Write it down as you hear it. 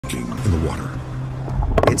lurking in the water.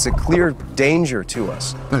 It's a clear danger to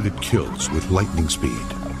us. And it kills with lightning speed.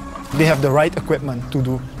 They have the right equipment to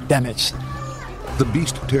do damage. The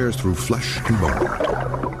beast tears through flesh and bone.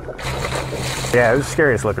 Yeah, it was the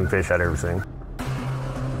scariest looking fish I'd ever seen.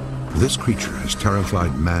 This creature has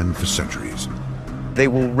terrified man for centuries. They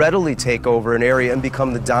will readily take over an area and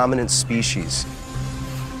become the dominant species.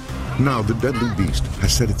 Now the deadly beast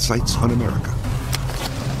has set its sights on America.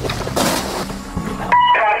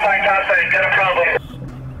 Topside, got a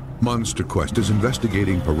problem. Monster Quest is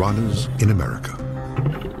investigating piranhas in America.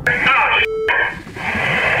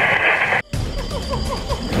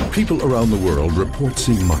 People around the world report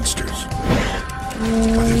seeing monsters.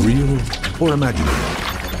 Are they real or imaginary?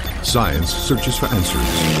 Science searches for answers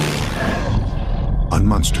on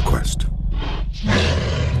Monster Quest.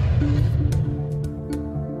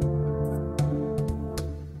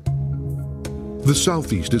 The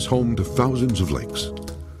Southeast is home to thousands of lakes.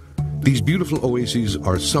 These beautiful oases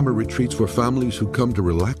are summer retreats for families who come to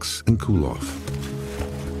relax and cool off.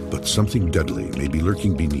 But something deadly may be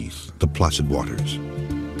lurking beneath the placid waters.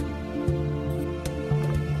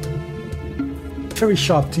 Very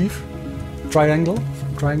sharp teeth, triangle,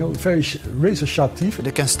 very razor sharp teeth.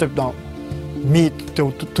 They can strip down meat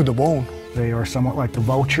to the bone. They are somewhat like the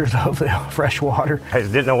vultures of the freshwater. I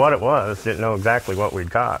didn't know what it was, didn't know exactly what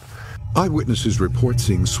we'd caught. Eyewitnesses report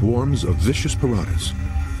seeing swarms of vicious piranhas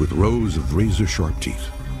with rows of razor-sharp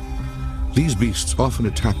teeth. These beasts often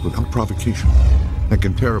attack without provocation and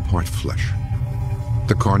can tear apart flesh.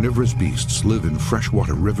 The carnivorous beasts live in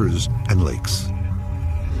freshwater rivers and lakes.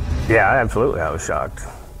 Yeah, absolutely, I was shocked.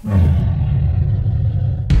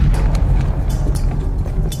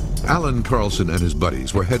 Alan Carlson and his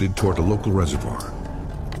buddies were headed toward a local reservoir.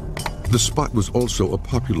 The spot was also a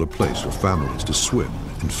popular place for families to swim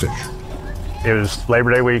and fish. It was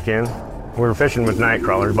Labor Day weekend. We were fishing with night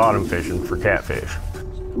crawlers, bottom fishing for catfish.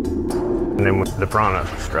 And then the piranha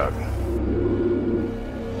struck.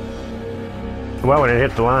 Well, when it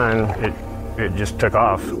hit the line, it just took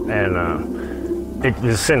off, and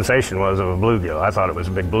the sensation was of a bluegill. I thought it was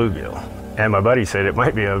a big bluegill. And my buddy said it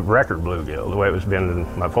might be a record bluegill, the way it was bending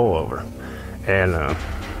my pole over. And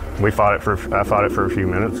I fought it for a few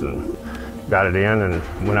minutes and got it in, and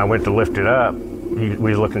when I went to lift it up, we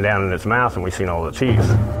was looking down in its mouth and we seen all the teeth.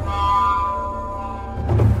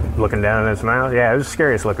 Looking down in its mouth, yeah, it was the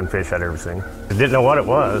scariest looking fish I'd ever seen. I didn't know what it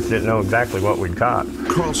was, didn't know exactly what we'd caught.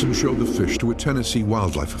 Carlson showed the fish to a Tennessee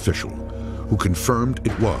wildlife official who confirmed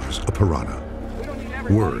it was a piranha.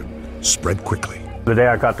 Word spread quickly. The day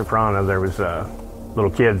I caught the piranha, there was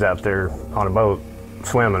little kids out there on a boat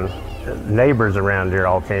swimming. Neighbors around here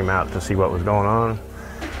all came out to see what was going on.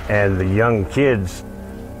 And the young kids,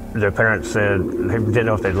 their parents said they didn't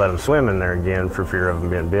know if they'd let them swim in there again for fear of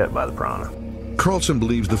them being bit by the piranha. Carlson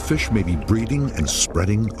believes the fish may be breeding and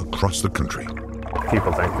spreading across the country.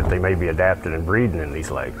 People think that they may be adapted and breeding in these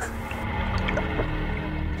lakes.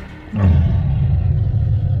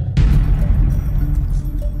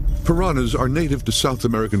 Piranhas are native to South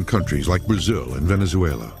American countries like Brazil and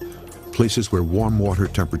Venezuela, places where warm water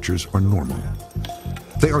temperatures are normal.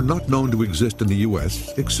 They are not known to exist in the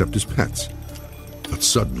U.S. except as pets. But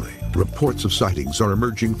suddenly, reports of sightings are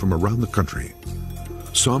emerging from around the country.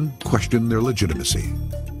 Some question their legitimacy.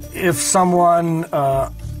 If someone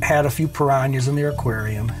had a few piranhas in their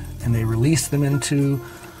aquarium and they released them into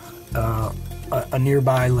a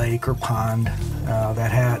nearby lake or pond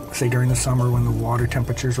that had, say during the summer when the water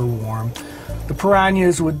temperatures are warm, the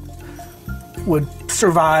piranhas would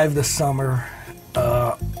survive the summer.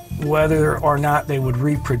 Whether or not they would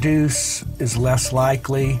reproduce is less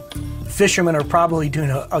likely. Fishermen are probably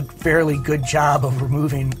doing a fairly good job of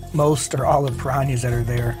removing most or all the piranhas that are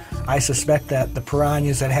there. I suspect that the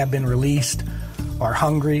piranhas that have been released are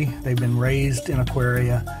hungry, they've been raised in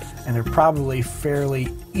aquaria, and they're probably fairly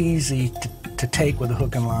easy to take with a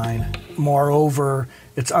hook and line. Moreover,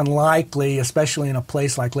 it's unlikely, especially in a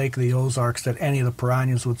place like Lake of the Ozarks, that any of the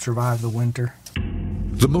piranhas would survive the winter.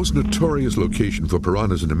 The most notorious location for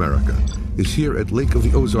piranhas in America is here at Lake of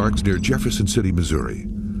the Ozarks near Jefferson City, Missouri.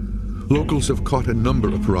 Locals have caught a number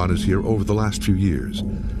of piranhas here over the last few years,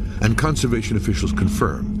 and conservation officials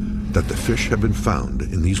confirm that the fish have been found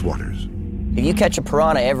in these waters. If you catch a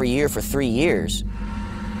piranha every year for 3 years,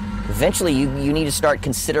 eventually you need to start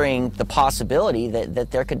considering the possibility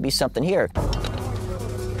that there could be something here.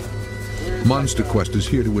 Monster Quest is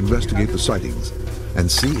here to investigate the sightings and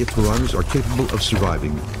see if piranhas are capable of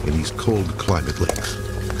surviving in these cold climate lakes.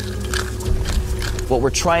 What we're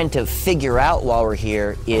trying to figure out while we're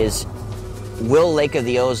here is, will Lake of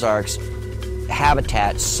the Ozarks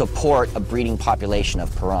habitat support a breeding population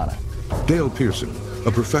of piranha? Dale Pearson,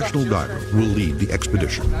 a professional diver will lead the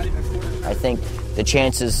expedition. I think the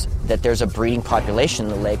chances that there's a breeding population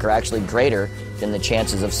in the lake are actually greater than the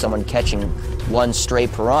chances of someone catching one stray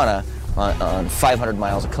piranha on 500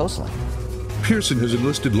 miles of coastline. Pearson has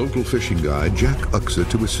enlisted local fishing guide Jack Uxa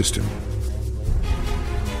to assist him.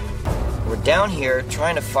 We're down here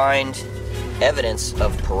trying to find evidence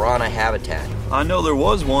of piranha habitat. I know there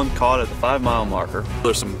was one caught at the 5-mile marker.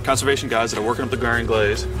 There's some conservation guys that are working up the Glaring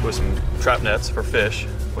Glaze with some trap nets for fish.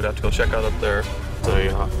 We'd have to go check out up there.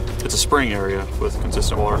 It's a spring area with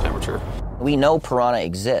consistent water temperature. We know piranha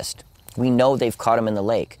exist. We know they've caught them in the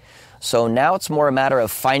lake. So now it's more a matter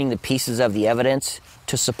of finding the pieces of the evidence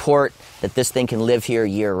to support that this thing can live here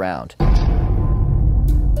year-round.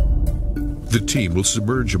 The team will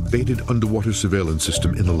submerge a baited underwater surveillance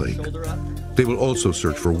system in the lake. They will also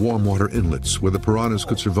search for warm water inlets where the piranhas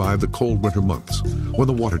could survive the cold winter months when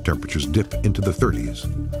the water temperatures dip into the 30s.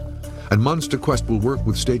 And Monster Quest will work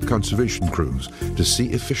with state conservation crews to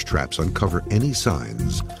see if fish traps uncover any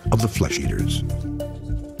signs of the flesh eaters.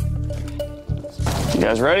 You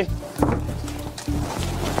guys ready?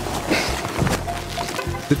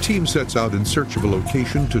 The team sets out in search of a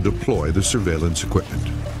location to deploy the surveillance equipment.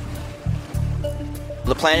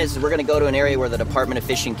 The plan is we're going to go to an area where the Department of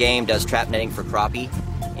Fish and Game does trap netting for crappie.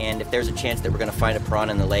 And if there's a chance that we're going to find a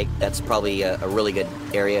piranha in the lake, that's probably a really good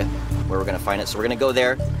area where we're going to find it. So we're going to go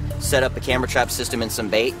there, set up a camera trap system and some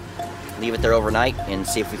bait, leave it there overnight, and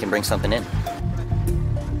see if we can bring something in.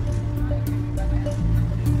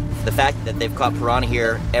 The fact that they've caught piranha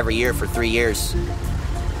here every year for 3 years,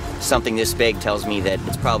 something this big tells me that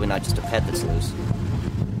it's probably not just a pet that's loose.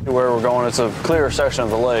 Where we're going, it's a clear section of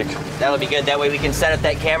the lake. That'll be good. That way we can set up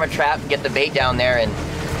that camera trap, get the bait down there, and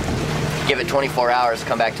give it 24 hours,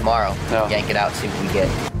 come back tomorrow, yank it out, see what we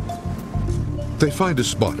get. They find a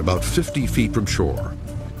spot about 50 feet from shore.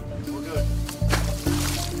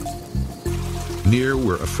 Near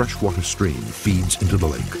where a freshwater stream feeds into the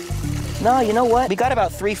lake. No, you know what? We got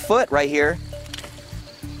about 3 foot right here.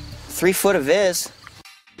 3 foot of viz.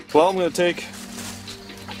 Well, I'm going to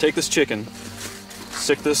take this chicken,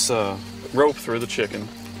 stick this rope through the chicken,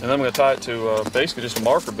 and then I'm going to tie it to basically just a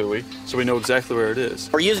marker buoy so we know exactly where it is.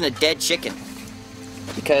 We're using a dead chicken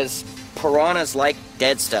because piranhas like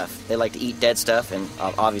dead stuff. They like to eat dead stuff and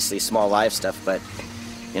obviously small live stuff, but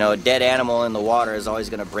you know, a dead animal in the water is always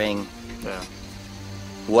going to bring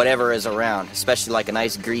whatever is around, especially like a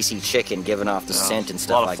nice greasy chicken giving off the scent and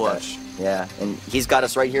stuff like that. Yeah, and he's got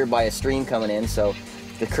us right here by a stream coming in, so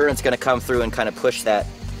the current's going to come through and kind of push that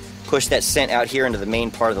scent out here into the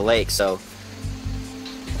main part of the lake. So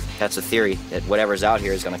that's a theory, that whatever's out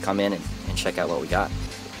here is going to come in and check out what we got.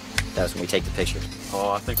 That's when we take the picture.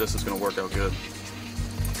 Oh, I think this is going to work out good.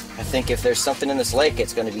 I think if there's something in this lake,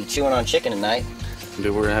 it's going to be chewing on chicken tonight.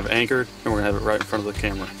 Dude, we're going to have it anchored, and we're going to have it right in front of the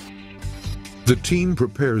camera. The team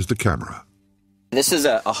prepares the camera. This is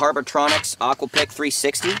a Harbortronics Aquapic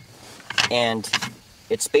 360, and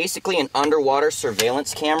it's basically an underwater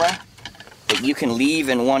surveillance camera that you can leave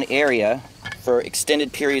in one area for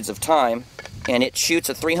extended periods of time, and it shoots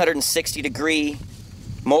a 360-degree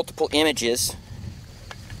multiple images,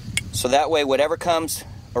 so that way whatever comes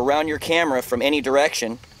around your camera from any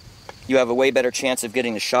direction, you have a way better chance of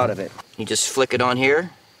getting a shot of it. You just flick it on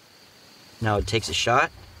here. Now it takes a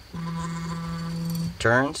shot,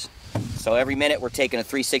 turns. So every minute we're taking a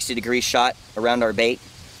 360-degree shot around our bait,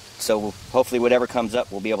 so hopefully whatever comes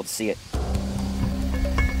up, we'll be able to see it.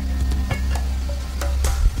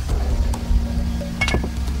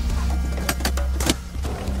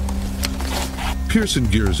 Pearson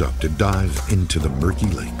gears up to dive into the murky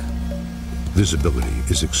lake. Visibility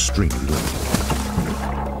is extremely limited.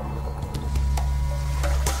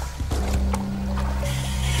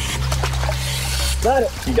 Got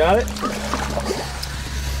it. You got it?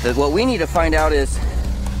 What we need to find out is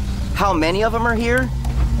how many of them are here,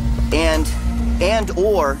 and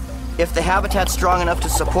or if the habitat's strong enough to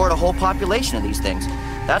support a whole population of these things.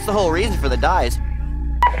 That's the whole reason for the dives.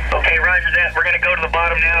 Okay, roger that. We're going to go to the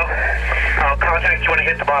bottom now. I'll contact you when I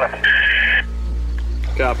hit the bottom.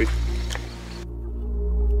 Copy.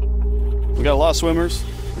 We got a lot of swimmers,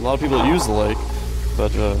 a lot of people that use the lake,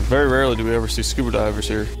 but very rarely do we ever see scuba divers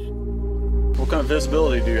here. What kind of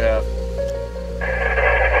visibility do you have?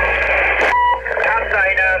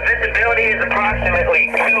 Outside visibility is approximately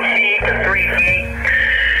 2 feet to 3 feet.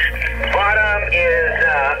 Bottom is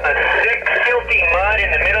a thick, silty mud in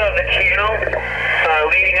the middle of the channel,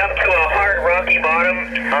 leading up to a hard, rocky bottom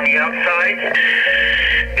on the outside.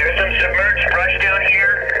 There's some submerged brush down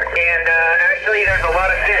here, and actually there's a lot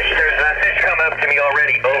of fish. There's fish come up to me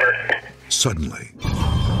already. Over. Suddenly,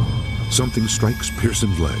 something strikes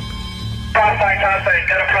Pearson's leg. Oh, Topside,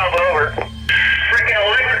 got a problem, over. Freaking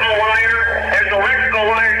electrical wire. There's an electrical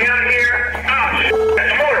wire down here. Oh,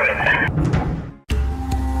 that's more of it.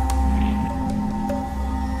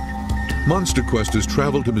 Monster Questers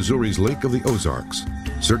traveled to Missouri's Lake of the Ozarks,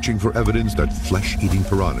 searching for evidence that flesh-eating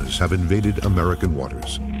piranhas have invaded American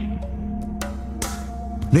waters.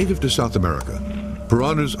 Native to South America,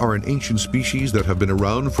 piranhas are an ancient species that have been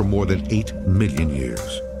around for more than 8 million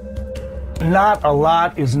years. Not a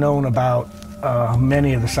lot is known about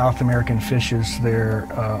many of the South American fishes.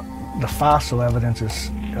 The fossil evidence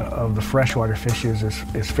of the freshwater fishes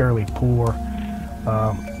is fairly poor.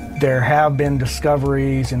 There have been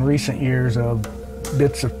discoveries in recent years of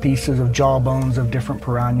bits of pieces of jawbones of different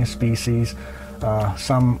piranha species,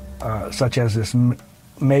 some such as this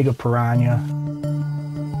mega piranha.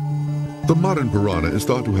 The modern piranha is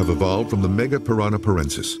thought to have evolved from the mega piranha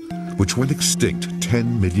parensis, which went extinct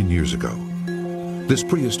 10 million years ago. This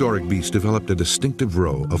prehistoric beast developed a distinctive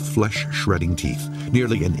row of flesh-shredding teeth,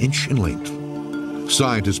 nearly an inch in length.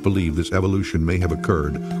 Scientists believe this evolution may have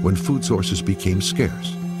occurred when food sources became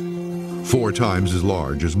scarce. 4 times as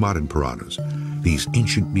large as modern piranhas, these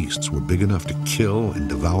ancient beasts were big enough to kill and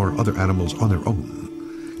devour other animals on their own,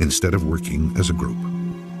 instead of working as a group.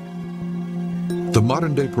 The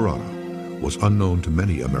modern-day piranha was unknown to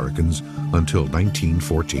many Americans until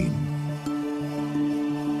 1914.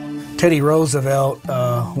 Teddy Roosevelt,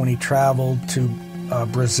 when he traveled to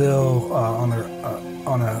Brazil on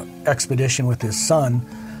an expedition with his son,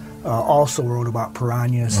 also wrote about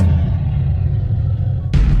piranhas.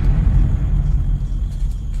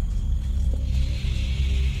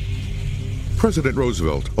 President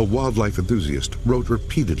Roosevelt, a wildlife enthusiast, wrote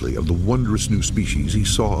repeatedly of the wondrous new species he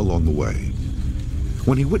saw along the way.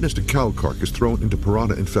 When he witnessed a cow carcass thrown into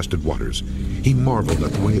piranha-infested waters, he marveled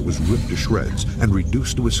at the way it was ripped to shreds and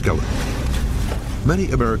reduced to a skeleton. Many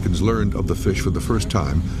Americans learned of the fish for the first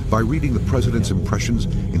time by reading the president's impressions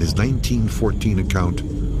in his 1914 account,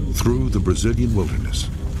 Through the Brazilian Wilderness.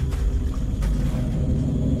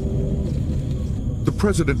 The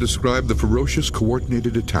president described the ferocious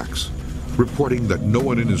coordinated attacks, reporting that no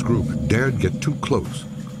one in his group dared get too close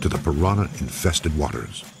to the piranha-infested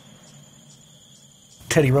waters.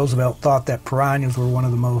 Teddy Roosevelt thought that piranhas were one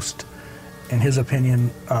of the most, in his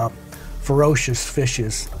opinion, ferocious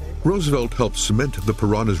fishes. Roosevelt helped cement the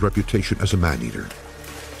piranha's reputation as a man-eater.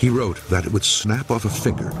 He wrote that it would snap off a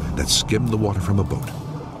finger that skimmed the water from a boat,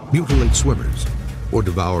 mutilate swimmers, or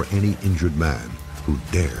devour any injured man who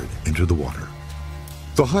dared enter the water.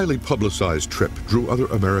 The highly publicized trip drew other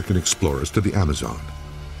American explorers to the Amazon.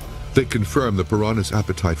 They confirmed the piranha's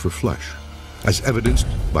appetite for flesh, as evidenced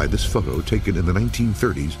by this photo taken in the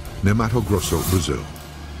 1930s near Mato Grosso, Brazil.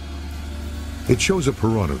 It shows a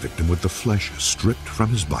piranha victim with the flesh stripped from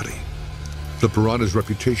his body. The piranha's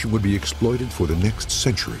reputation would be exploited for the next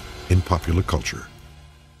century in popular culture.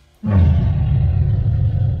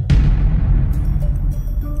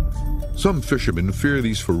 Some fishermen fear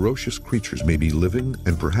these ferocious creatures may be living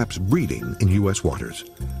and perhaps breeding in U.S. waters.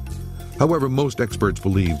 However, most experts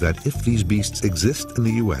believe that if these beasts exist in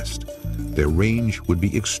the U.S., their range would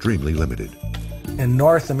be extremely limited. In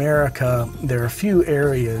North America, there are a few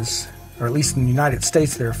areas, or at least in the United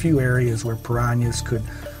States, there are a few areas where piranhas could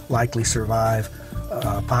likely survive,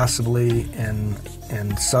 possibly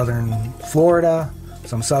in southern Florida,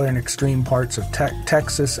 some southern extreme parts of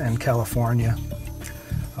Texas and California,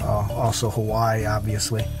 also Hawaii,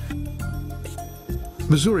 obviously.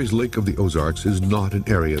 Missouri's Lake of the Ozarks is not an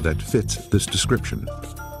area that fits this description.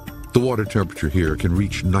 The water temperature here can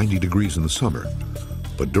reach 90 degrees in the summer,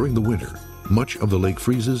 but during the winter, much of the lake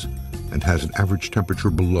freezes and has an average temperature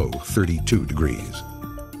below 32 degrees.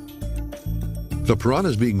 The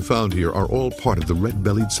piranhas being found here are all part of the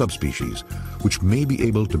red-bellied subspecies, which may be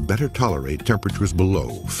able to better tolerate temperatures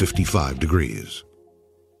below 55 degrees.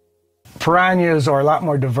 Piranhas are a lot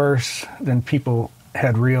more diverse than people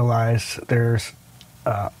had realized. There's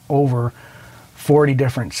over 40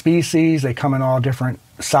 different species. They come in all different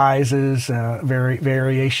sizes,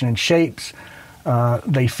 variation in shapes.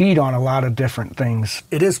 They feed on a lot of different things.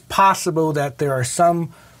 It is possible that there are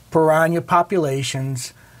some piranha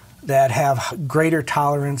populations that have greater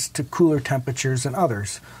tolerance to cooler temperatures than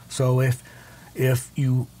others. So if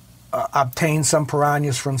you obtain some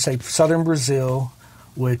piranhas from, say, southern Brazil,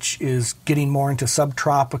 which is getting more into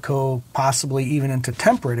subtropical, possibly even into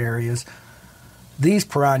temperate areas, these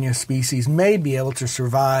piranha species may be able to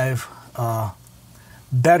survive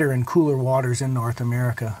better in cooler waters in North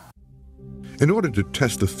America. In order to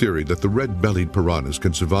test the theory that the red-bellied piranhas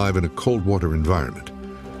can survive in a cold water environment,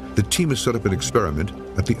 the team has set up an experiment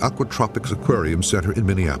at the Aquatropics Aquarium Center in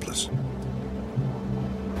Minneapolis.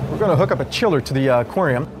 going to hook up a chiller to the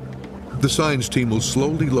aquarium. The science team will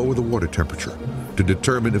slowly lower the water temperature to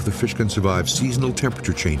determine if the fish can survive seasonal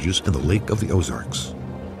temperature changes in the Lake of the Ozarks.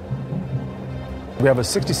 We have a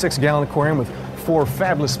 66-gallon aquarium with 4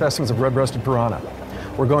 fabulous specimens of red-breasted piranha.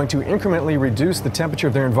 We're going to incrementally reduce the temperature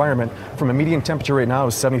of their environment from a median temperature right now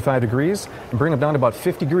of 75 degrees and bring them down to about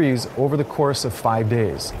 50 degrees over the course of 5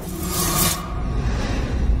 days.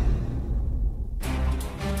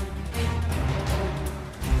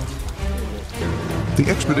 The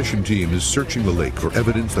expedition team is searching the lake for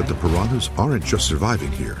evidence that the piranhas aren't just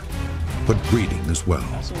surviving here, but breeding as well.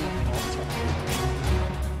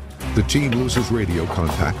 The team loses radio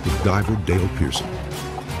contact with diver Dale Pearson.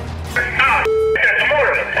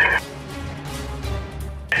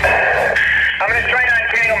 I'm going to try to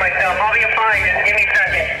untangle myself. I'll be fine. Just give me a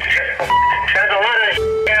second. There's a lot of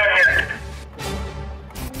down here.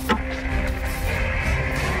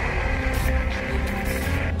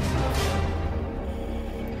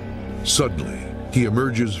 Suddenly, he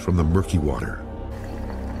emerges from the murky water.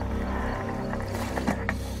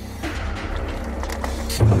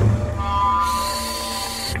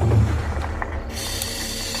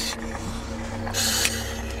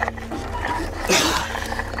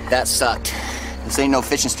 That sucked. This ain't no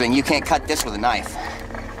fishing string. You can't cut this with a knife.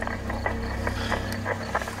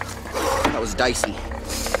 That was dicey.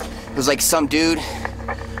 It was like some dude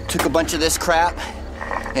took a bunch of this crap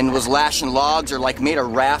and was lashing logs or like made a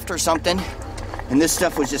raft or something. And this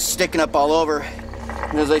stuff was just sticking up all over.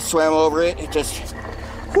 And as I swam over it, it just,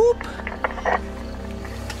 whoop.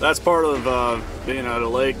 That's part of being at a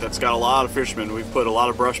lake that's got a lot of fishermen. We've put a lot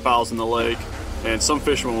of brush piles in the lake, and some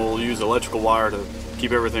fishermen will use electrical wire to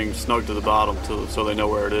keep everything snug to the bottom so they know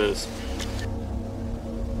where it is.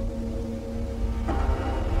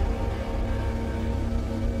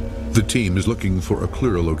 The team is looking for a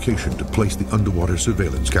clearer location to place the underwater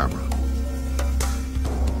surveillance camera.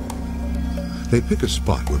 They pick a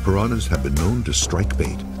spot where piranhas have been known to strike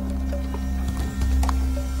bait.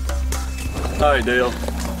 Hi, Dale.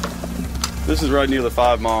 This is right near the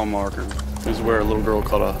 5-mile marker. This is where a little girl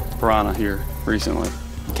caught a piranha here recently.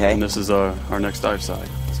 Okay. And this is our next dive site.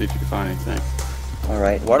 See if you can find anything. All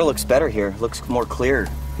right. Water looks better here. Looks more clear.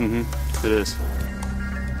 Mm-hmm. It is.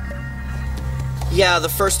 Yeah, the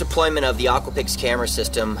first deployment of the Aquapix camera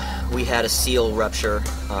system, we had a seal rupture,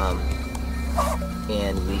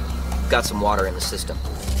 and we got some water in the system.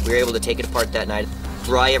 We were able to take it apart that night,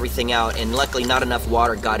 dry everything out, and luckily not enough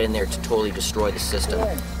water got in there to totally destroy the system.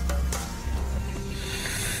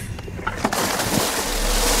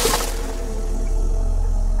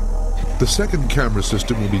 The second camera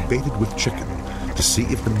system will be baited with chicken to see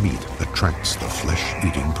if the meat attracts the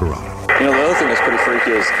flesh-eating piranha. You know, the other thing that's pretty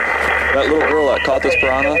freaky is that little girl that caught this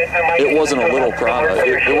piranha, it wasn't a little piranha.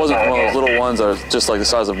 It wasn't one of those little ones that are just like the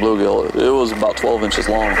size of bluegill. It was about 12 inches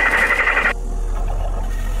long.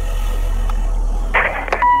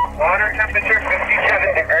 Water temperature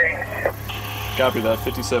 57 degrees. Copy that,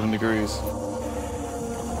 57 degrees.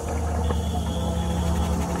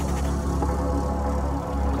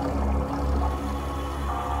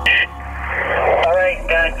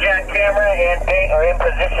 Jack camera and bait are in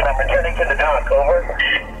position. I'm returning to the dock. Over.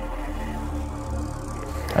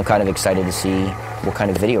 I'm kind of excited to see what kind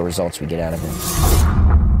of video results we get out of it.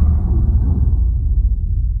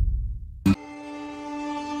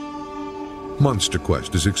 Monster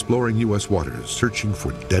Quest is exploring U.S. waters, searching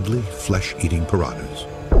for deadly flesh-eating piranhas.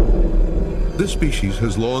 This species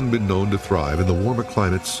has long been known to thrive in the warmer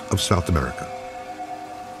climates of South America.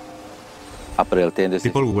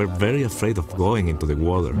 People were very afraid of going into the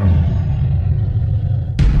water.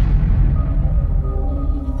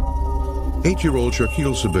 8-year-old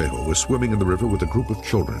Characidae was swimming in the river with a group of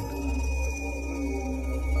children.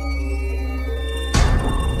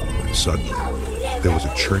 When suddenly, there was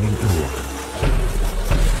a churning in water.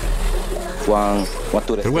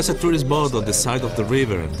 There was a tourist boat on the side of the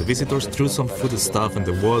river, and the visitors threw some food stuff in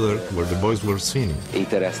the water where the boys were swimming.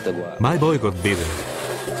 My boy got bitten.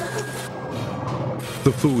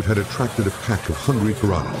 The food had attracted a pack of hungry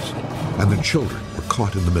piranhas, and the children were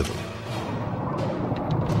caught in the middle.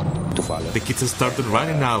 The kids started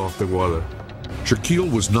running out of the water.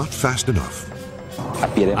 Characidae was not fast enough.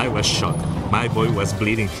 I was shocked. My boy was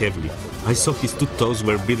bleeding heavily. I saw his 2 toes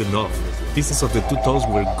were bitten off. Pieces of the 2 toes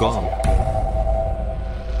were gone.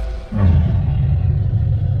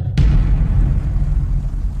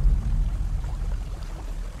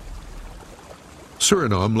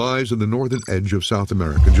 Suriname lies on the northern edge of South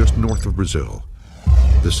America, just north of Brazil.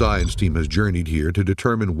 The science team has journeyed here to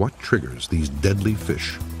determine what triggers these deadly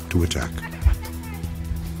fish to attack.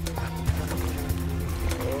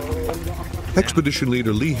 Expedition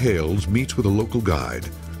leader Lee Hales meets with a local guide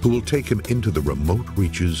who will take him into the remote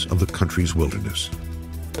reaches of the country's wilderness.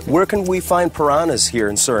 Where can we find piranhas here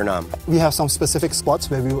in Suriname? We have some specific spots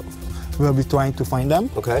where we will be trying to find them.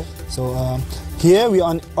 Okay. So here we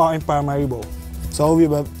are in Paramaribo. So we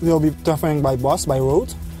will be traveling by bus, by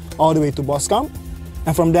road, all the way to Boskamp.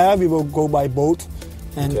 And from there we will go by boat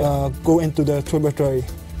and go into the tributary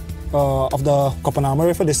of the Kopanama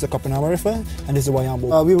River. This is the Kopanama River and this is the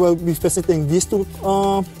Wayambo. We will be visiting these two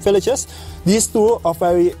villages. These two are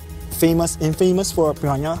very infamous for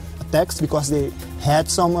piranha attacks because they had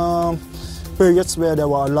some periods where there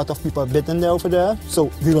were a lot of people bitten there over there. So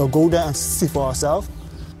we will go there and see for ourselves.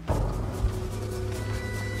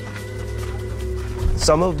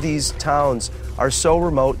 Some of these towns are so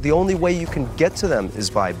remote, the only way you can get to them is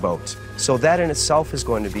by boat. So that in itself is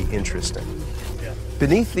going to be interesting.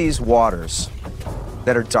 Beneath these waters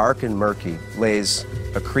that are dark and murky lays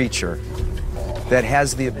a creature that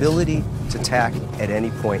has the ability to attack at any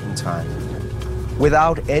point in time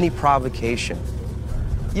without any provocation.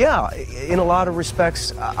 Yeah, in a lot of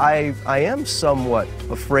respects, I am somewhat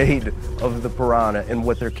afraid of the piranha and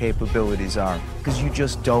what their capabilities are, because you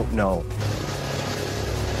just don't know.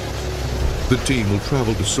 The team will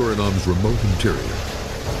travel to Suriname's remote interior,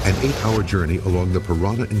 an 8-hour journey along the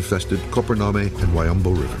piranha-infested Kopaname and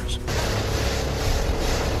Wayambo rivers.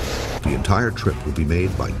 The entire trip will be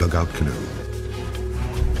made by dugout canoe.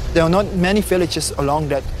 There are not many villages along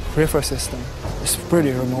that river system. It's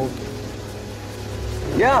pretty remote.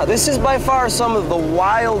 Yeah, this is by far some of the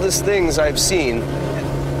wildest things I've seen.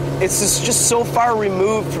 It's just so far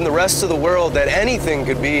removed from the rest of the world that anything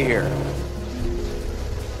could be here.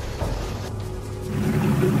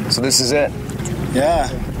 So this is it? Yeah.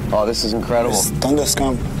 Oh, this is incredible. It's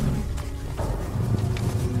thunderstorm.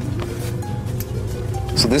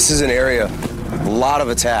 So this is an area, a lot of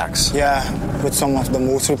attacks. Yeah, with some of the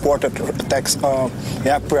most reported attacks,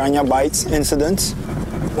 piranha bites incidents.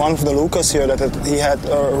 One of the locals here, he had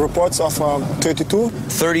reports of 32.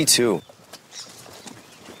 32.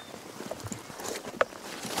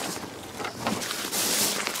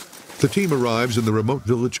 The team arrives in the remote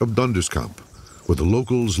village of Dunduskamp, where the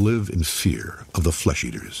locals live in fear of the flesh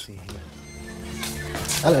eaters.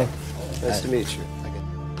 Hello. Nice to meet you.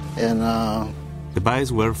 And the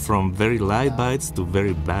bites were from very light bites to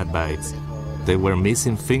very bad bites. They were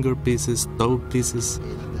missing finger pieces, toe pieces.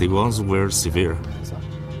 The ones were severe.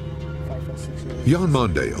 Jan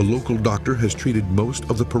Mande, a local doctor, has treated most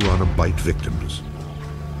of the piranha bite victims.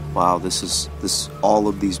 Wow, this is all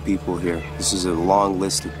of these people here. This is a long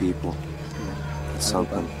list of people. It's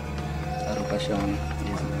something.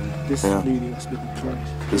 This lady was bitten twice.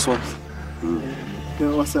 This one? There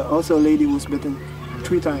was also a lady who was bitten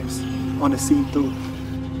 3 times on the same toe.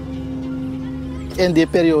 in the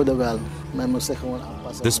period well,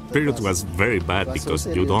 this period was very bad because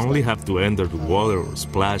you'd only have to enter the water or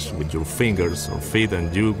splash with your fingers or feet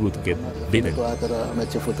and you would get bitten.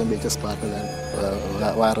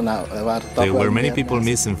 There were many people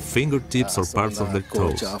missing fingertips or parts of their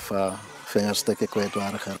toes.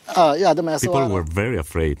 People were very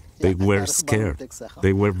afraid. They were scared.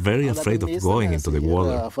 They were very afraid of going into the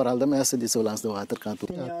water.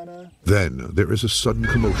 Then there is a sudden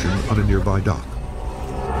commotion on a nearby dock.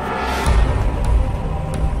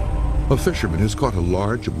 A fisherman has caught a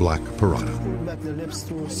large black piranha.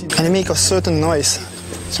 And they make a certain noise.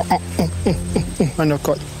 So, when they're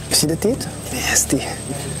caught. You see the teeth? Nasty.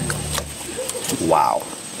 Wow.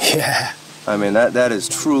 Yeah. I mean, that is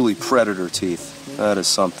truly predator teeth. That is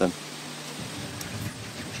something.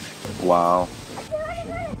 Wow.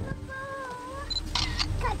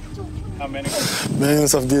 How many?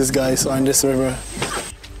 Millions of these guys are in this river.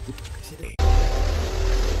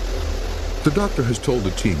 The doctor has told the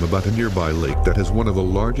team about a nearby lake that has one of the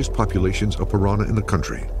largest populations of piranha in the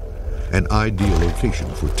country, an ideal location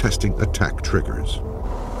for testing attack triggers.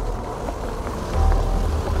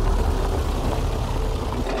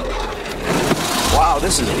 Wow,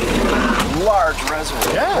 this is a large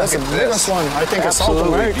reservoir. Yeah, that's the biggest one. I think it's South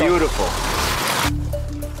America. Beautiful.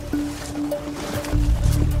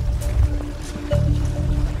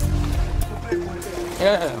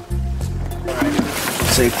 Yeah.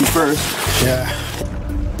 Safety first. Yeah.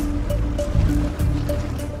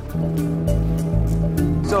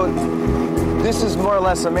 So this is more or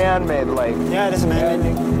less a man-made lake. Yeah, it is a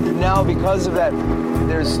man-made lake. Now, because of that,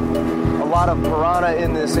 there's a lot of piranha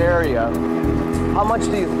in this area. How much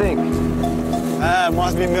do you think? It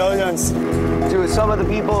must be millions. Do some of the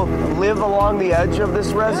people live along the edge of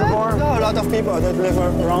this reservoir? No, a lot of people that live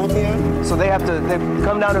around here. So they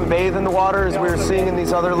come down and bathe in the water as we were seeing in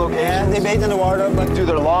these other locations? Yeah, they bathe in the water, but do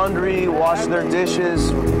their laundry, wash their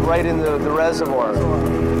dishes right in the reservoir.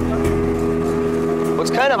 Well,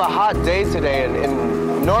 it's kind of a hot day today,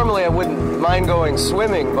 and normally I wouldn't mind going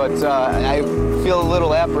swimming, but I feel a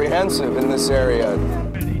little apprehensive in this area.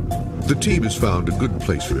 The team has found a good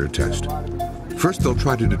place for their test. First, they'll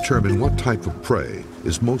try to determine what type of prey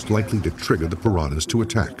is most likely to trigger the piranhas to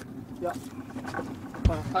attack.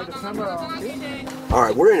 All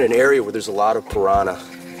right, we're in an area where there's a lot of piranha,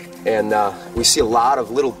 and we see a lot of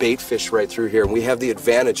little bait fish right through here, and we have the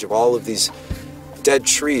advantage of all of these dead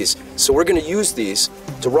trees. So we're going to use these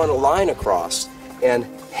to run a line across and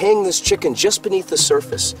hang this chicken just beneath the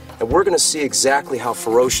surface, and we're going to see exactly how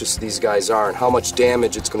ferocious these guys are and how much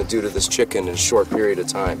damage it's going to do to this chicken in a short period of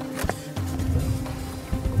time.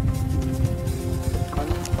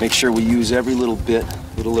 Make sure we use every little bit,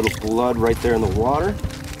 little blood right there in the water.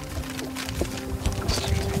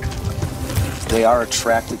 They are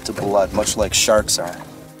attracted to blood, much like sharks are.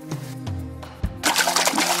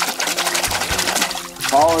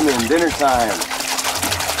 Calling in dinner time.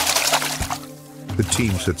 The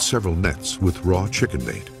team set several nets with raw chicken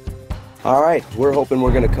bait. All right, we're hoping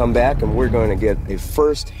we're going to come back and we're going to get a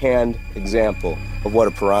first-hand example of what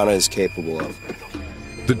a piranha is capable of.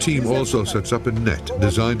 The team also sets up a net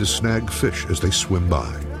designed to snag fish as they swim by.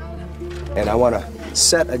 And I want to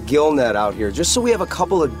set a gill net out here just so we have a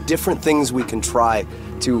couple of different things we can try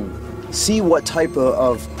to see what type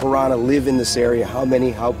of piranha live in this area, how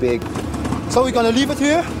many, how big. So we're gonna leave it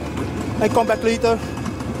here and come back later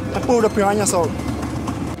and pull the piranhas out.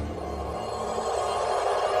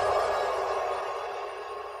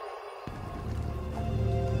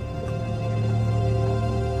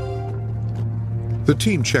 The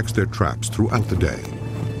team checks their traps throughout the day.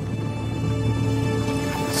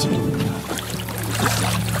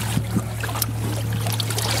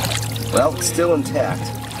 Well, it's still intact.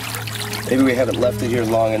 Maybe we haven't left it here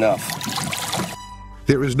long enough.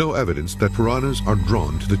 There is no evidence that piranhas are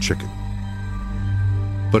drawn to the chicken.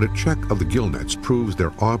 But a check of the gill nets proves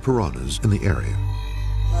there are piranhas in the area.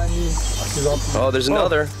 Oh, there's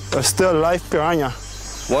another. There's still a live piranha.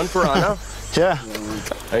 One piranha? Yeah.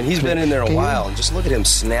 And he's been in there a while, and just look at him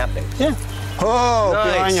snapping. Yeah. Oh,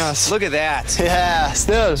 nice. piranhas. Look at that. Yeah,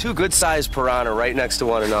 still. Two good-sized piranha right next to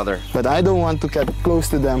one another. But I don't want to get close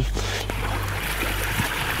to them.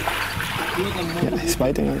 Yeah, he's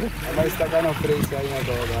biting on it.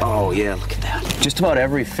 Oh, yeah, look at that. Just about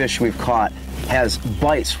every fish we've caught has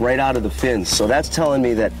bites right out of the fins. So that's telling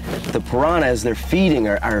me that the piranha, as they're feeding,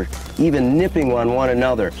 are even nipping on one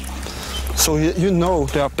another. So you know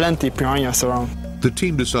there are plenty of piranhas around. The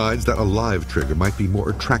team decides that a live trigger might be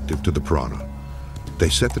more attractive to the piranha. They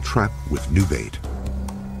set the trap with new bait.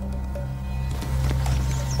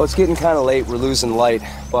 Well, it's getting kind of late. We're losing light,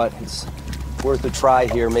 but it's worth a try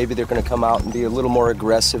here. Maybe they're going to come out and be a little more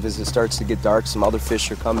aggressive as it starts to get dark. Some other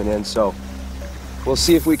fish are coming in, so we'll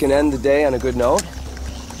see if we can end the day on a good note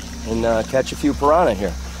and catch a few piranha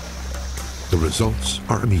here. The results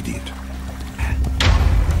are immediate.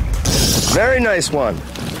 Very nice one.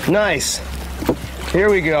 Nice. Here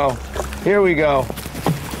we go. Here we go.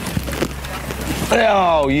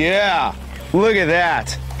 Oh, yeah. Look at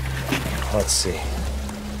that. Let's see.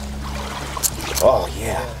 Oh,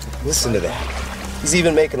 yeah. Listen to that. He's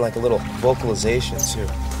even making like a little vocalization, too.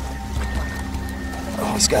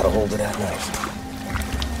 Oh, he's got a hold of that knife.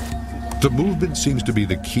 The movement seems to be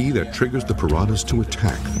the key that triggers the piranhas to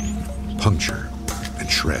attack, puncture, and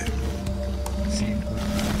shred.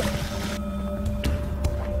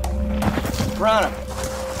 Piranha.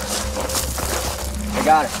 I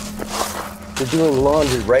got it. They're doing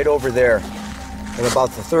laundry right over there. And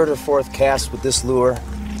about the third or fourth cast with this lure,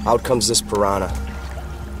 out comes this piranha.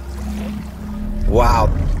 Wow.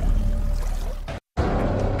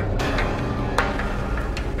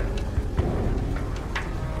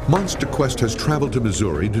 Monster Quest has traveled to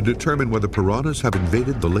Missouri to determine whether piranhas have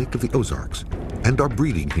invaded the Lake of the Ozarks and are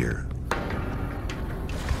breeding here.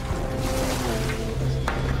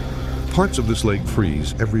 Parts of this lake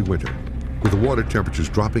freeze every winter, with the water temperatures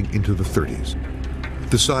dropping into the 30s.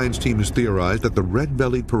 The science team has theorized that the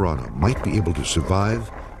red-bellied piranha might be able to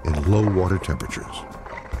survive in low water temperatures.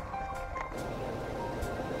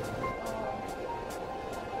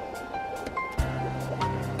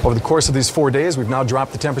 Over the course of these 4 days, we've now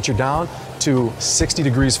dropped the temperature down to 60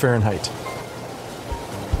 degrees Fahrenheit.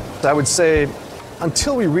 I would say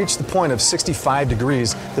until we reached the point of 65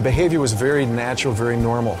 degrees, the behavior was very natural, very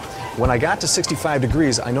normal. When I got to 65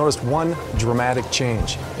 degrees, I noticed one dramatic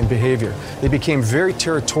change in behavior. They became very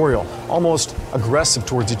territorial, almost aggressive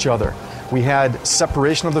towards each other. We had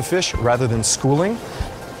separation of the fish rather than schooling.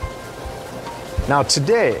 Now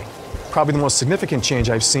today, probably the most significant change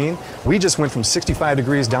I've seen, we just went from 65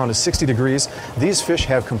 degrees down to 60 degrees. These fish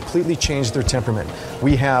have completely changed their temperament.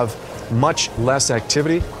 We have much less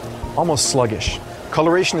activity, almost sluggish.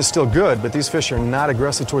 Coloration is still good, but these fish are not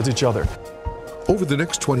aggressive towards each other. Over the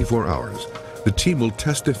next 24 hours, the team will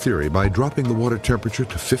test their theory by dropping the water temperature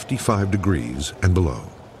to 55 degrees and below.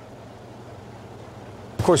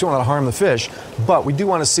 Of course, we don't want to harm the fish, but we do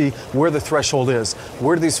want to see where the threshold is.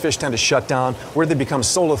 Where do these fish tend to shut down? Where do they become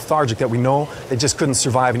so lethargic that we know they just couldn't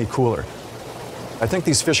survive any cooler? I think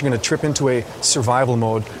these fish are going to trip into a survival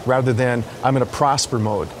mode rather than I'm in a prosper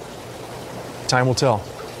mode. Time will tell.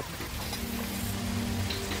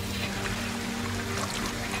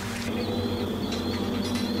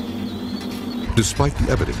 Despite the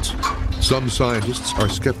evidence, some scientists are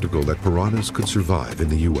skeptical that piranhas could survive in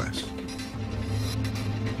the U.S.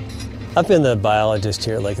 I've been the biologist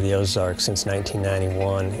here at Lake of the Ozarks since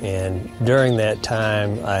 1991, and during that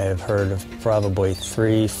time I have heard of probably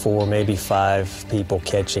 3, 4, maybe 5 people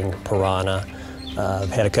catching piranha. I've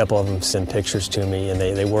had a couple of them send pictures to me, and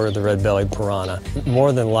they were the red-bellied piranha.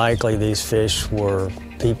 More than likely, these fish were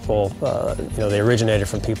people, they originated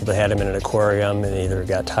from people that had them in an aquarium and either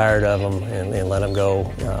got tired of them and let them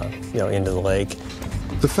go, into the lake.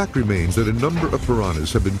 The fact remains that a number of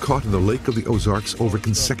piranhas have been caught in the Lake of the Ozarks over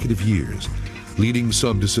consecutive years, leading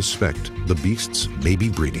some to suspect the beasts may be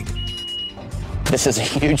breeding. This is a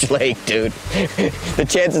huge lake, dude. The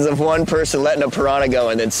chances of one person letting a piranha go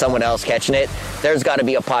and then someone else catching it, there's got to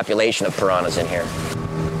be a population of piranhas in here.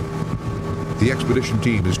 The expedition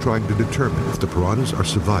team is trying to determine if the piranhas are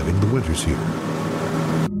surviving the winters here.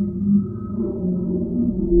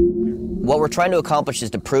 What we're trying to accomplish is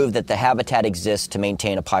to prove that the habitat exists to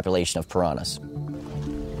maintain a population of piranhas.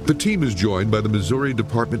 The team is joined by the Missouri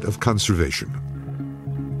Department of Conservation.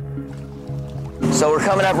 So we're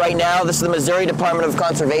coming up right now. This is the Missouri Department of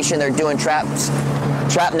Conservation. They're doing trap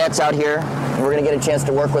nets out here. And we're going to get a chance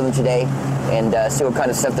to work with them today and see what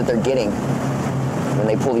kind of stuff that they're getting when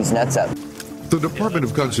they pull these nets up. The Department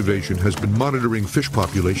of Conservation has been monitoring fish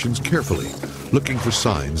populations carefully, looking for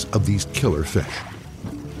signs of these killer fish.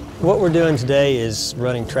 What we're doing today is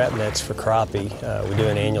running trap nets for crappie. We do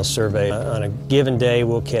an annual survey. On a given day,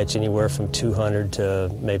 we'll catch anywhere from 200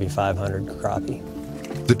 to maybe 500 crappie.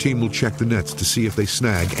 The team will check the nets to see if they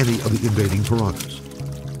snag any of the invading piranhas.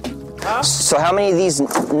 So how many of these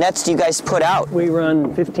nets do you guys put out? We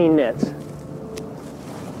run 15 nets.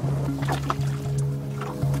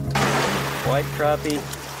 White crappie,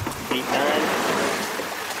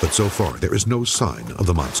 8-9. But so far, there is no sign of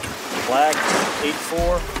the monster. Black,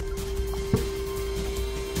 8-4.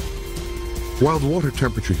 While the water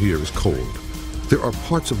temperature here is cold, there are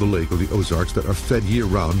parts of the Lake of the Ozarks that are fed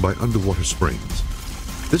year-round by underwater springs.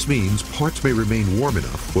 This means parts may remain warm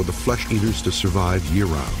enough for the flesh eaters to survive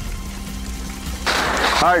year-round.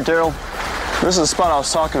 All right, Daryl, this is the spot I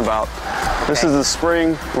was talking about. This is the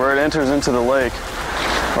spring where it enters into the lake.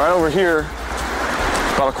 Right over here,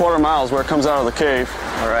 about a quarter mile is where it comes out of the cave.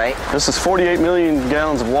 All right. This is 48 million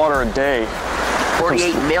gallons of water a day.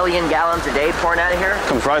 48 million gallons a day pouring out of here?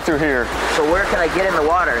 Comes right through here. So where can I get in the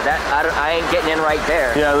water? I ain't getting in right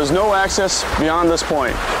there. Yeah, there's no access beyond this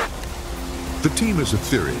point. The team has a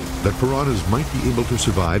theory that piranhas might be able to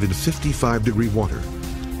survive in 55-degree water,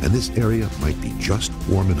 and this area might be just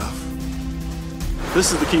warm enough.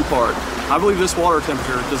 This is the key part. I believe this water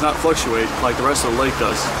temperature does not fluctuate like the rest of the lake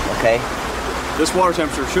does. Okay. This water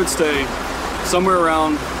temperature should stay somewhere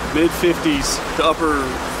around mid-50s to upper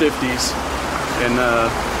 50s. And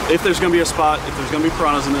if there's going to be a spot, if there's going to be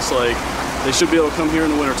piranhas in this lake, they should be able to come here in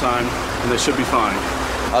the wintertime, and they should be fine.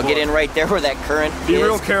 I'll get in right there where that current is. Be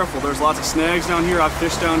real careful. There's lots of snags down here. I've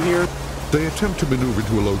fished down here. They attempt to maneuver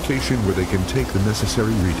to a location where they can take the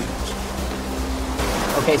necessary readings.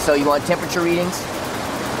 Okay, so you want temperature readings,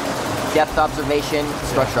 depth observation,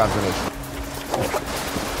 structure observation.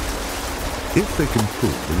 If they can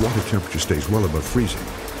prove the water temperature stays well above freezing,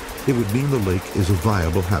 it would mean the lake is a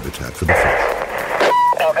viable habitat for the fish.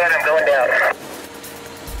 Oh, good, I'm going down.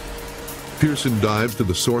 Pearson dives to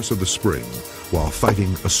the source of the spring while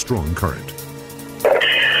fighting a strong current.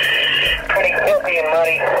 Pretty filthy and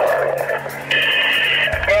muddy.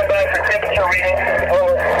 Stand by for temperature reading.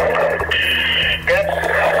 Over. Depth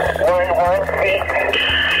 1 feet.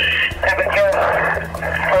 Temperature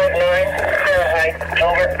 0.9 Fahrenheit.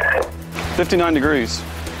 Over. 59 degrees.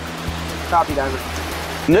 Copy, diver.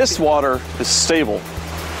 And this water is stable.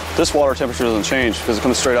 this water temperature doesn't change because it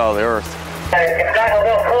comes straight out of the earth. It's gotten a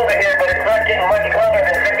little colder here, but it's not getting much colder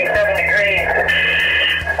than 57 degrees.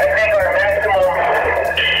 I think our maximum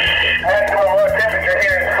water temperature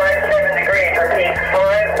here is 57 degrees. Repeat,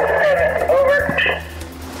 57, over.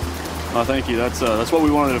 Thank you. That's what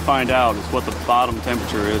we wanted to find out, is what the bottom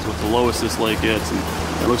temperature is, what the lowest this lake gets, and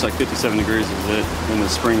it looks like 57 degrees is it in the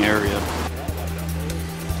spring area.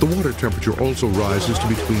 The water temperature also rises to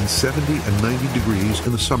between 70 and 90 degrees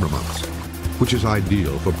in the summer months, which is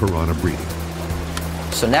ideal for piranha breeding.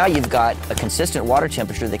 So now you've got a consistent water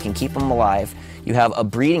temperature that can keep them alive. You have a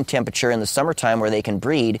breeding temperature in the summertime where they can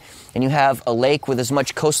breed, and you have a lake with as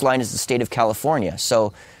much coastline as the state of California.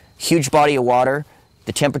 So huge body of water,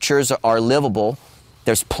 the temperatures are livable.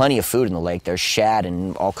 There's plenty of food in the lake. There's shad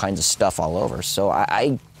and all kinds of stuff all over. So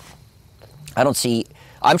I don't see,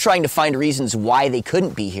 I'm trying to find reasons why they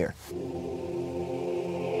couldn't be here.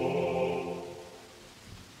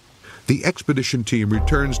 The expedition team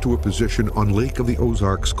returns to a position on Lake of the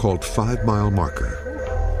Ozarks called 5 Mile Marker.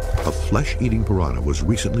 A flesh-eating piranha was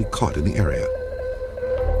recently caught in the area.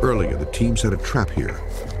 Earlier, the team set a trap here,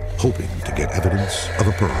 hoping to get evidence of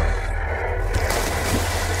a piranha.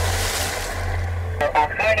 I'm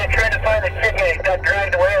trying to find the chicken. It got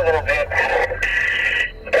dragged away a little bit.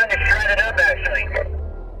 Kind of shredded up, actually.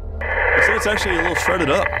 You see, it's actually a little shredded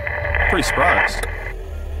up. Pretty surprised.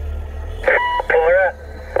 Pull her up.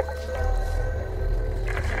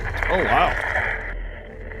 Oh, wow.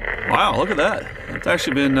 Wow, look at that. It's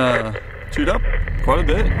actually been chewed up quite a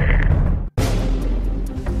bit.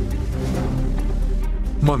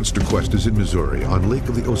 Monster Quest is in Missouri on Lake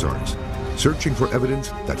of the Ozarks, searching for evidence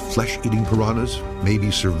that flesh-eating piranhas may be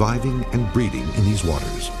surviving and breeding in these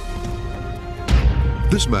waters.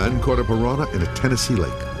 This man caught a piranha in a Tennessee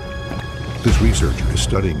lake. This researcher is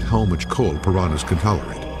studying how much cold piranhas can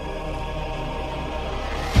tolerate.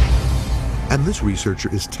 And this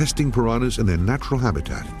researcher is testing piranhas in their natural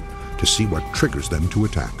habitat to see what triggers them to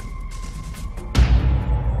attack.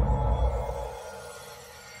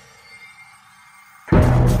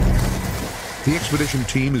 The expedition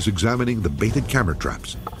team is examining the baited camera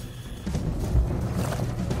traps.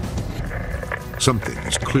 Something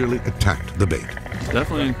has clearly attacked the bait.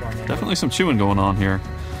 Definitely some chewing going on here.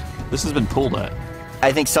 This has been pulled at.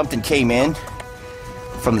 I think something came in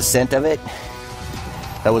from the scent of it.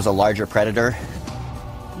 That was a larger predator.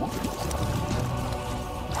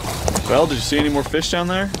 Well, did you see any more fish down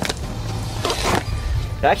there?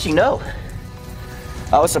 Actually, no.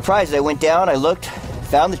 I was surprised. I went down, I looked,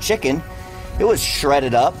 found the chicken. It was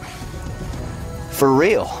shredded up for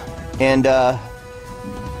real. And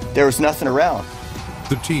there was nothing around.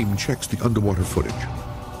 The team checks the underwater footage,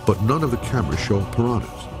 but none of the cameras show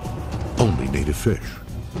piranhas, only native fish.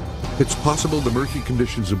 It's possible the murky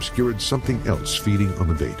conditions obscured something else feeding on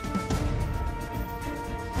the bait.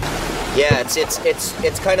 Yeah,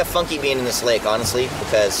 it's kind of funky being in this lake, honestly,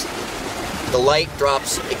 because the light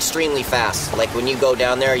drops extremely fast. Like when you go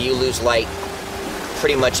down there, you lose light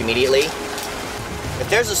pretty much immediately. If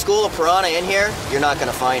there's a school of piranha in here, you're not going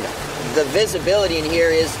to find them. The visibility in here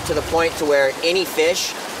is to the point to where any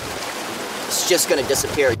fish is just going to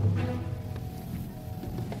disappear.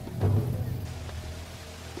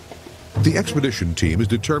 The expedition team has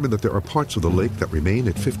determined that there are parts of the lake that remain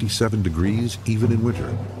at 57 degrees even in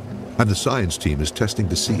winter. And the science team is testing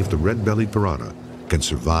to see if the red-bellied piranha can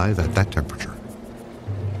survive at that temperature.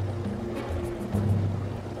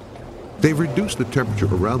 They've reduced the temperature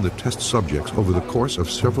around the test subjects over the course of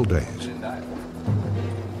several days.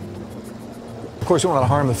 Of course, we don't want to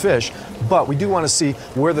harm the fish, but we do want to see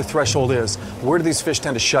where the threshold is. Where do these fish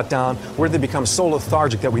tend to shut down? Where do they become so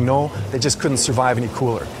lethargic that we know they just couldn't survive any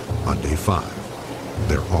cooler? On day 5,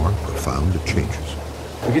 there are profound changes.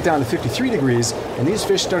 We get down to 53 degrees, and these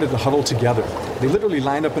fish started to huddle together. They literally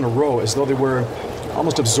lined up in a row as though they were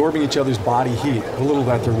almost absorbing each other's body heat, the little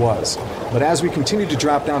that there was. But as we continued to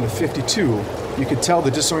drop down to 52, you could tell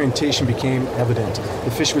the disorientation became evident.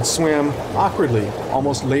 The fish would swim awkwardly,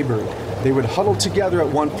 almost labored. They would huddle together at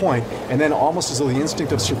one point, and then almost as though the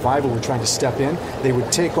instinct of survival were trying to step in, they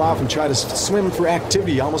would take off and try to swim for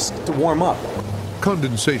activity, almost to warm up.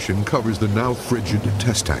 Condensation covers the now frigid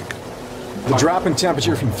test tank. The drop in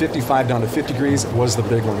temperature from 55 down to 50 degrees was the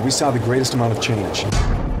big one. We saw the greatest amount of change.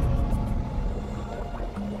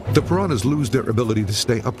 The piranhas lose their ability to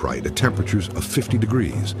stay upright at temperatures of 50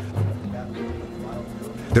 degrees.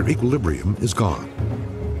 Their equilibrium is gone.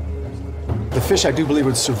 The fish, I do believe,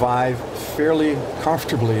 would survive fairly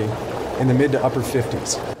comfortably in the mid to upper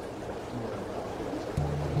 50s.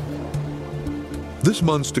 This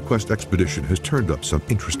Monster Quest expedition has turned up some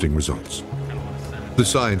interesting results. The The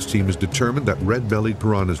science team is determined that red-bellied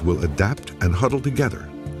piranhas will adapt and huddle together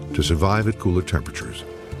to survive at cooler temperatures.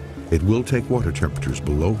 It will take water temperatures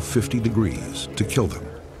below 50 degrees to kill them.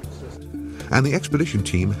 And the expedition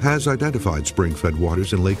team has identified spring-fed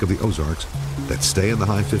waters in Lake of the Ozarks that stay in the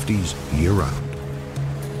high 50s year-round.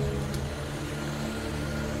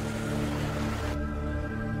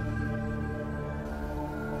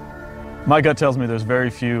 My gut tells me there's very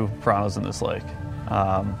few piranhas in this lake.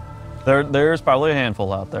 There's probably a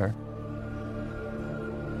handful out there.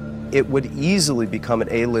 It would easily become an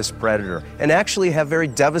A-list predator and actually have very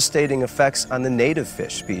devastating effects on the native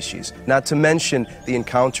fish species, not to mention the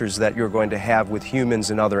encounters that you're going to have with humans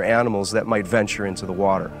and other animals that might venture into the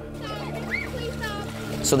water.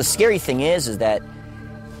 So the scary thing is that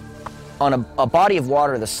on a body of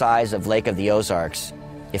water the size of Lake of the Ozarks,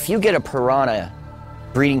 if you get a piranha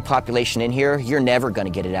breeding population in here, you're never going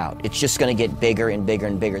to get it out. It's just going to get bigger and bigger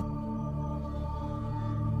and bigger.